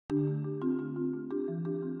Good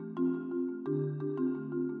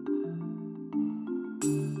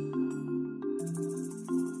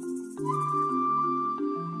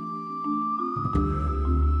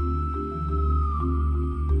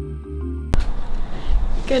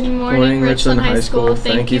morning, Richland High School.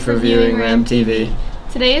 Thank you for viewing RamTV.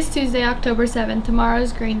 Today is Tuesday, October 7th. Tomorrow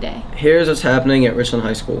is Green Day. Here's what's happening at Richland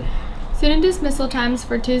High School. Student dismissal times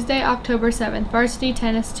for Tuesday, October 7th. Varsity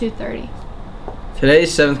tennis 2:30.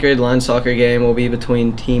 Today's 7th grade line soccer game will be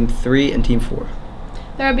between Team 3 and Team 4.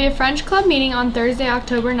 There will be a French Club meeting on Thursday,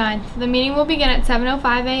 October 9th. The meeting will begin at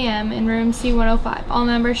 7:05 a.m. in room C105. All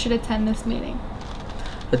members should attend this meeting.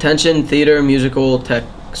 Attention theater, musical, tech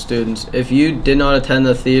students. If you did not attend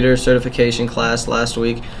the theater certification class last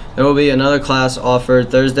week, there will be another class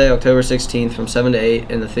offered Thursday, October 16th from 7 to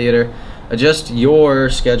 8 in the theater. Adjust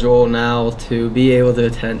your schedule now to be able to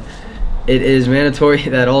attend. It is mandatory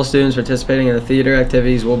that all students participating in the theater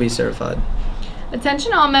activities will be certified.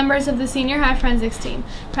 Attention all members of the Senior High Forensics team.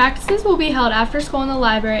 Practices will be held after school in the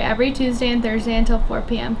library every Tuesday and Thursday until 4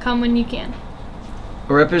 p.m. Come when you can.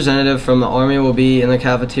 A representative from the Army will be in the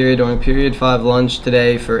cafeteria during Period 5 lunch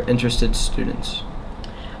today for interested students.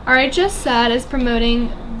 RHS SAD is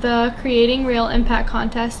promoting the Creating Real Impact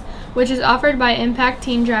contest, which is offered by Impact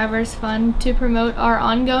Teen Drivers Fund to promote our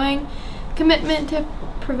ongoing commitment to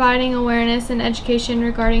providing awareness and education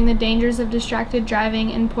regarding the dangers of distracted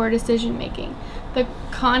driving and poor decision making. The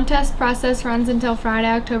contest process runs until Friday,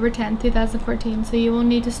 October 10, 2014, so you will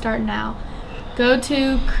need to start now. Go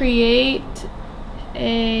to Create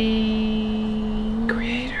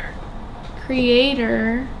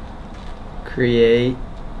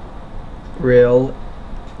Real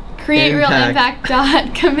Impact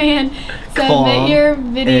command. Submit your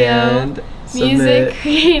video, music,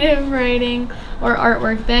 creative writing, or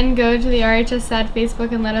artwork. Then go to the RHS SAD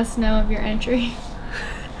Facebook and let us know of your entry.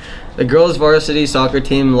 The girls varsity soccer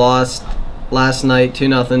team lost last night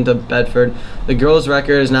 2-0 to Bedford. The girls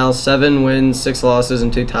record is now 7 wins, 6 losses,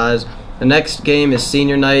 and 2 ties. The next game is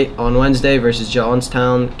senior night on Wednesday versus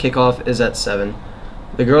Johnstown. Kickoff is at 7.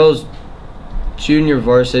 The girls junior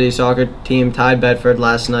varsity soccer team tied Bedford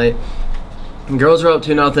last night. The girls were up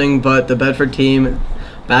 2-0, but the Bedford team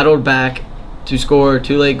battled back to score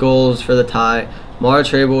 2 late goals for the tie. Mara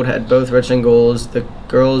Traybold had both Richland goals. The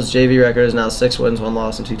girls' JV record is now 6 wins, 1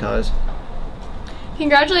 loss, and 2 ties.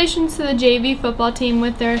 Congratulations to the JV football team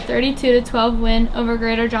with their 32-12 win over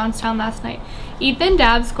Greater Johnstown last night. Ethan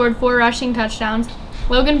Dabbs scored 4 rushing touchdowns.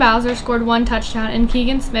 Logan Bowser scored 1 touchdown, and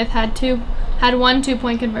Keegan Smith had 1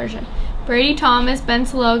 2-point conversion. Brady Thomas, Ben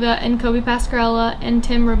Saloga, and Kobe Pascarella and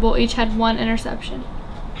Tim Ribble each had 1 interception.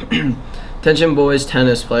 Attention boys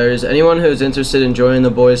tennis players. Anyone who is interested in joining the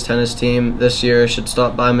boys tennis team this year should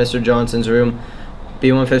stop by Mr. Johnson's room,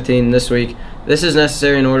 B115, this week. This is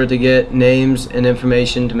necessary in order to get names and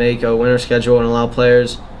information to make a winter schedule and allow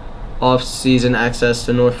players off-season access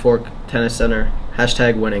to North Fork Tennis Center.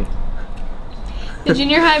 #winning. The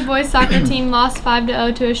junior high boys soccer team lost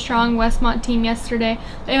 5-0 to a strong Westmont team yesterday.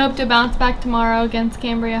 They hope to bounce back tomorrow against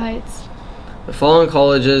Cambria Heights. The following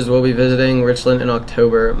colleges will be visiting Richland in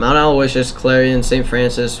October: Mount Aloysius, Clarion, St.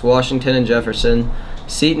 Francis, Washington and Jefferson,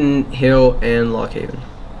 Seton Hill, and Lock Haven.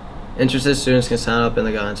 Interested students can sign up in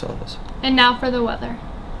the guidance office. And now for the weather.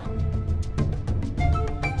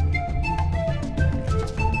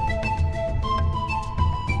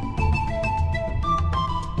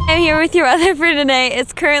 I'm here with your weather for today.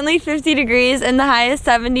 It's currently 50 degrees and the high is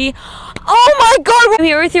 70. Oh my god! I'm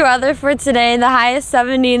here with your weather for today. The high is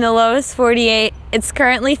 70 and the low is 48. It's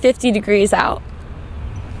currently 50 degrees out.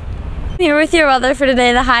 I'm here with your weather for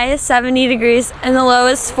today. The high is 70 degrees and the low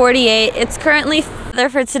is 48. It's currently weather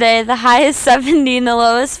for today. The high is 70 and the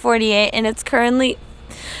low is 48, and it's currently.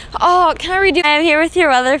 Oh, can I redo? I'm here with your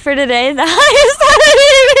weather for today. The high is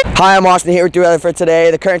 70. Hi, I'm Austin here with your weather for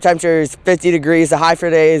today. The current temperature is 50 degrees. The high for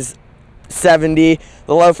today is 70.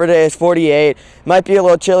 The low for today is 48. Might be a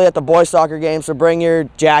little chilly at the boys soccer game, so bring your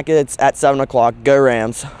jackets at 7 o'clock. Go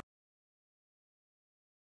Rams.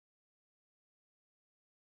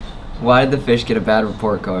 Why did the fish get a bad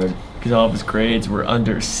report card? Because all of his grades were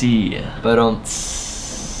under C. But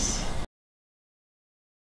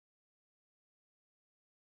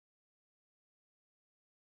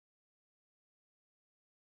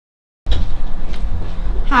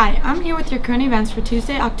Hi, I'm here with your current events for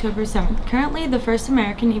Tuesday, October 7th. Currently, the first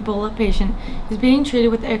American Ebola patient is being treated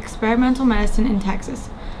with experimental medicine in Texas.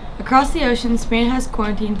 Across the ocean, Spain has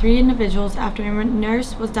quarantined 3 individuals after a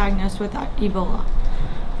nurse was diagnosed with Ebola.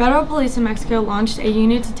 Federal police in Mexico launched a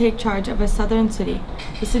unit to take charge of a southern city.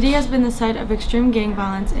 The city has been the site of extreme gang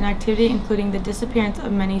violence and activity, including the disappearance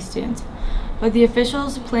of many students. but the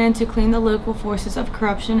officials plan to clean the local forces of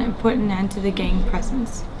corruption and put an end to the gang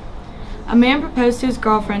presence. A man proposed to his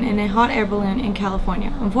girlfriend in a hot air balloon in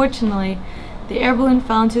California. Unfortunately, the air balloon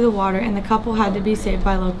fell into the water and the couple had to be saved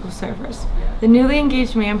by local surfers. The newly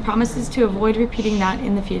engaged man promises to avoid repeating that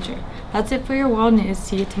in the future. That's it for your world news.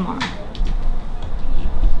 See you tomorrow.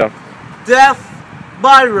 Death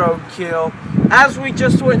by roadkill. As we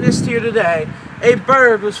just witnessed here today, a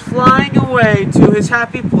bird was flying away to his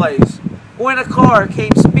happy place when a car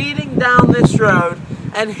came speeding down this road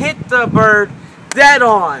and hit the bird dead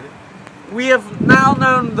on. We have now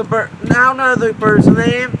know the bird's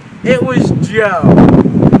name. It was Joe.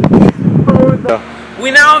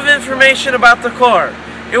 We now have information about the car.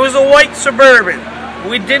 It was a white Suburban.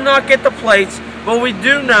 We did not get the plates, but we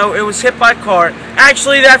do know it was hit by a car.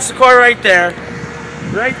 Actually, that's the car right there.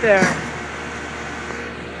 Right there.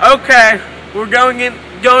 Okay, we're going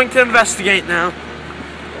to investigate now.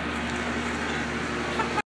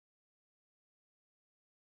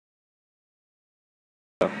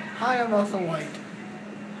 Hi, I'm Russell White.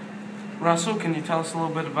 Russell, can you tell us a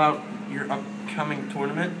little bit about your upcoming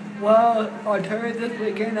tournament? Well, our tournament this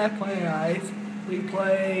weekend at Plain Ice, we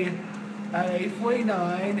play at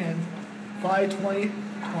 8:49 and 5:20,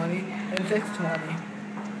 20, and 6:20.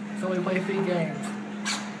 So we play 3 games.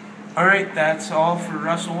 Alright, that's all for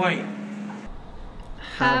Russell White.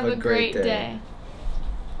 Have a great day.